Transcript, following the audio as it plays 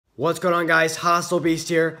What's going on, guys? Hostile Beast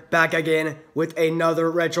here, back again with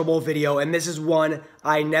another Retro Bowl video, and this is one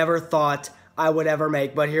I never thought I would ever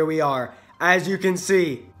make, but here we are. As you can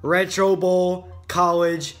see, Retro Bowl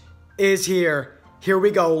College is here. Here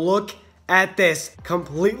we go. Look at this.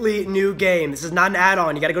 Completely new game. This is not an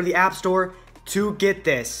add-on. You gotta go to the App Store to get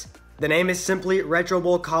this. The name is simply Retro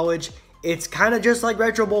Bowl College. It's kind of just like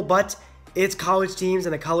Retro Bowl, but it's college teams,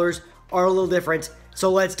 and the colors are a little different.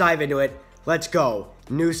 So let's dive into it. Let's go.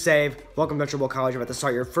 New save. Welcome to Retro Bowl College. You're about to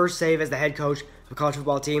start your first save as the head coach of a college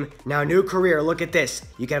football team. Now, new career. Look at this.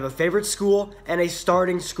 You can have a favorite school and a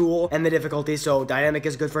starting school and the difficulty. So dynamic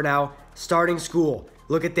is good for now. Starting school.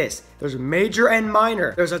 Look at this. There's major and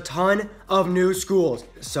minor. There's a ton of new schools.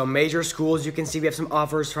 So major schools, you can see we have some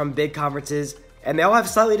offers from big conferences, and they all have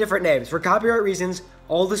slightly different names. For copyright reasons,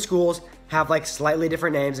 all the schools have like slightly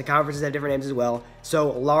different names, and conferences have different names as well. So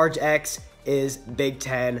large X is Big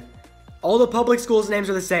Ten. All the public schools'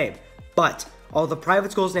 names are the same, but all the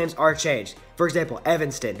private schools' names are changed. For example,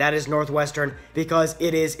 Evanston, that is Northwestern because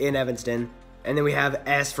it is in Evanston. And then we have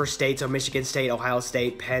S for state, so Michigan State, Ohio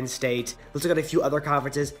State, Penn State. Let's look at a few other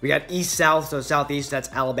conferences. We got East-South, so Southeast, that's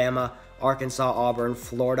Alabama, Arkansas, Auburn,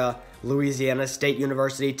 Florida, Louisiana State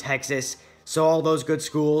University, Texas. So all those good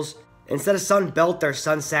schools. Instead of Sun Belt, there's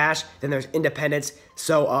Sun Sash, then there's Independence.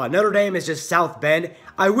 So Notre Dame is just South Bend.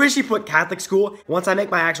 I wish he put Catholic school. Once I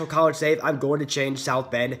make my actual college save, I'm going to change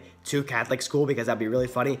South Bend to Catholic school because that'd be really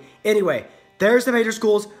funny. Anyway, there's the major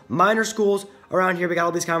schools, minor schools around here. We got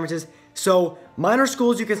all these conferences. So minor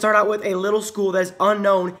schools, you can start out with a little school that's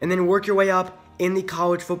unknown and then work your way up in the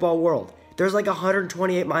college football world. There's like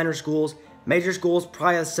 128 minor schools. Major schools,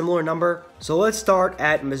 probably a similar number. So let's start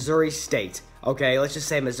at Missouri State. Okay, let's just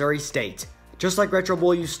say Missouri State. Just like Retro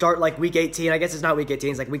Bowl, you start like week 18. I guess it's not week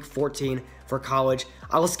 18, it's like week 14 for college.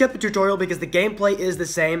 I will skip the tutorial because the gameplay is the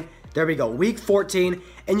same. There we go, week 14,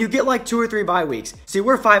 and you get like 2 or 3 bye weeks. See,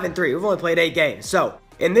 we're 5-3. We've only played 8 games. So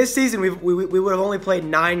in this season, we would have only played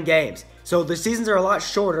 9 games. So the seasons are a lot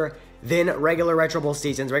shorter than regular Retro Bowl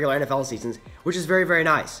seasons, regular NFL seasons, which is very, very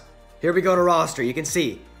nice. Here we go to roster. You can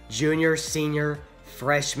see junior, senior,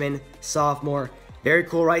 freshman, sophomore. Very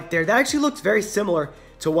cool right there. That actually looks very similar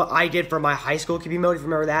to what I did for my high school QB mode, if you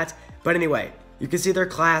remember that. But anyway, you can see their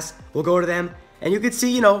class. We'll go to them, and you can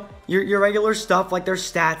see, you know, your regular stuff, like their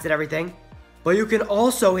stats and everything. But you can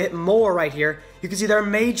also hit more right here. You can see their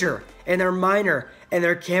major and their minor and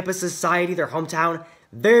their campus society, their hometown.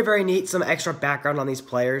 Very, very neat. Some extra background on these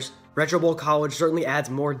players. Retro Bowl College certainly adds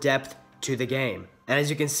more depth to the game. And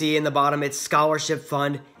as you can see in the bottom, it's scholarship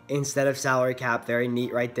fund instead of salary cap. Very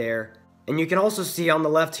neat right there. And you can also see on the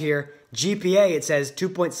left here, GPA, it says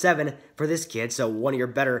 2.7 for this kid, so one of your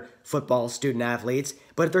better football student athletes.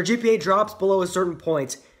 But if their GPA drops below a certain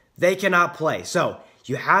point, they cannot play. So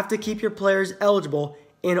you have to keep your players eligible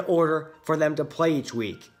in order for them to play each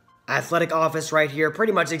week. Athletic office right here,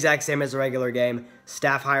 pretty much exact same as a regular game.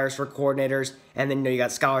 Staff hires for coordinators, and then you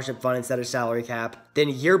got scholarship fund instead of salary cap. Then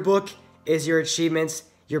yearbook is your achievements,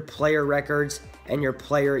 your player records, and your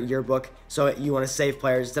player yearbook. So you want to save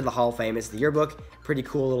players instead of the Hall of Fame. It's the yearbook. Pretty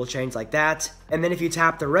cool little change like that. And then if you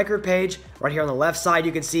tap the record page, right here on the left side,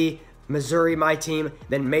 you can see Missouri, my team,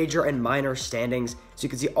 then major and minor standings. So you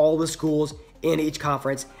can see all the schools in each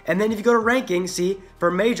conference. And then if you go to rankings, see, for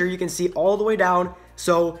major, you can see all the way down.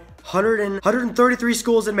 So 133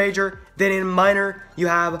 schools in major. Then in minor, you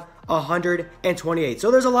have 128.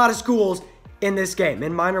 So there's a lot of schools in this game.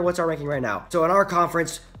 In minor, what's our ranking right now? So in our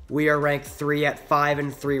conference, we are ranked 3 at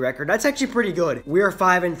 5-3 record. That's actually pretty good. We are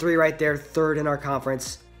 5-3 right there, 3rd in our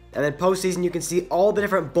conference. And then postseason, you can see all the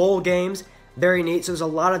different bowl games. Very neat. So there's a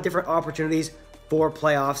lot of different opportunities for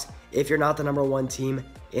playoffs if you're not the #1 team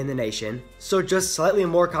in the nation. So just slightly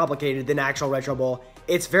more complicated than actual Retro Bowl.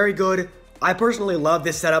 It's very good. I personally love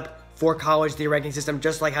this setup for college, the ranking system,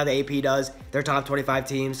 just like how the AP does their top 25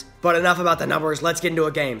 teams. But enough about the numbers, let's get into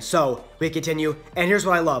a game. So we continue, and here's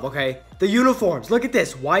what I love, okay? The uniforms, look at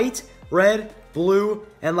this, white, red, blue,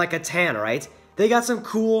 and like a tan, right? They got some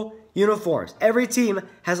cool uniforms. Every team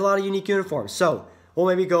has a lot of unique uniforms. So we'll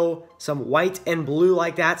maybe go some white and blue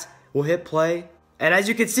like that. We'll hit play. And as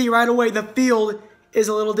you can see right away, the field is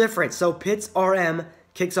a little different. So Pitts RM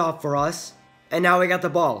kicks off for us. And now we got the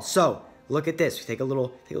ball. So look at this. We take a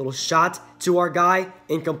little shot to our guy.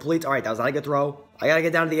 Incomplete. All right, that was not a good throw. I got to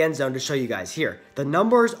get down to the end zone to show you guys. Here, the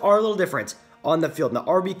numbers are a little different on the field. And the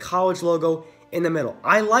RB College logo in the middle.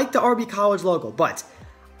 I like the RB College logo, but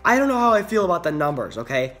I don't know how I feel about the numbers,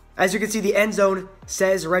 okay? As you can see, the end zone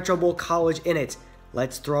says Retro Bowl College in it.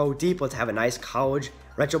 Let's throw deep. Let's have a nice college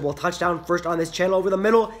Retro Bowl touchdown. First on this channel over the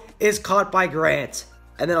middle is caught by Grant.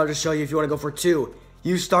 And then I'll just show you if you want to go for 2.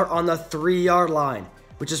 You start on the 3-yard line.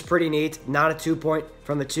 which is pretty neat. Not a 2-point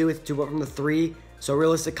from the 2, it's 2-point from the 3. So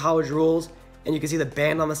realistic college rules. And you can see the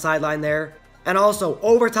band on the sideline there. And also,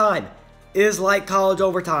 overtime is like college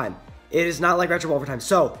overtime. It is not like retro overtime.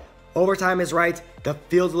 So, overtime is right. The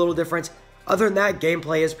field's a little different. Other than that,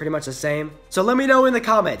 gameplay is pretty much the same. So let me know in the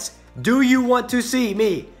comments, do you want to see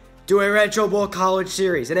me do a Retro Bowl college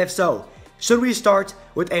series? And if so, should we start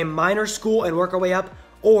with a minor school and work our way up?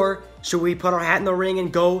 Or should we put our hat in the ring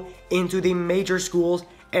and go into the major schools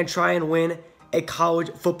and try and win a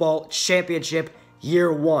college football championship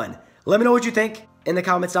year 1? Let me know what you think in the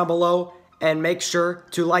comments down below, and make sure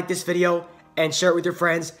to like this video and share it with your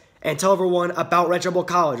friends and tell everyone about Retro Bowl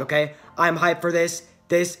College, okay? I'm hyped for this.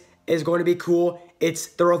 This is going to be cool. It's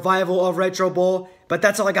the revival of Retro Bowl, but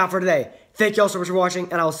that's all I got for today. Thank you all so much for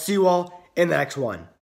watching, and I'll see you all in the next one.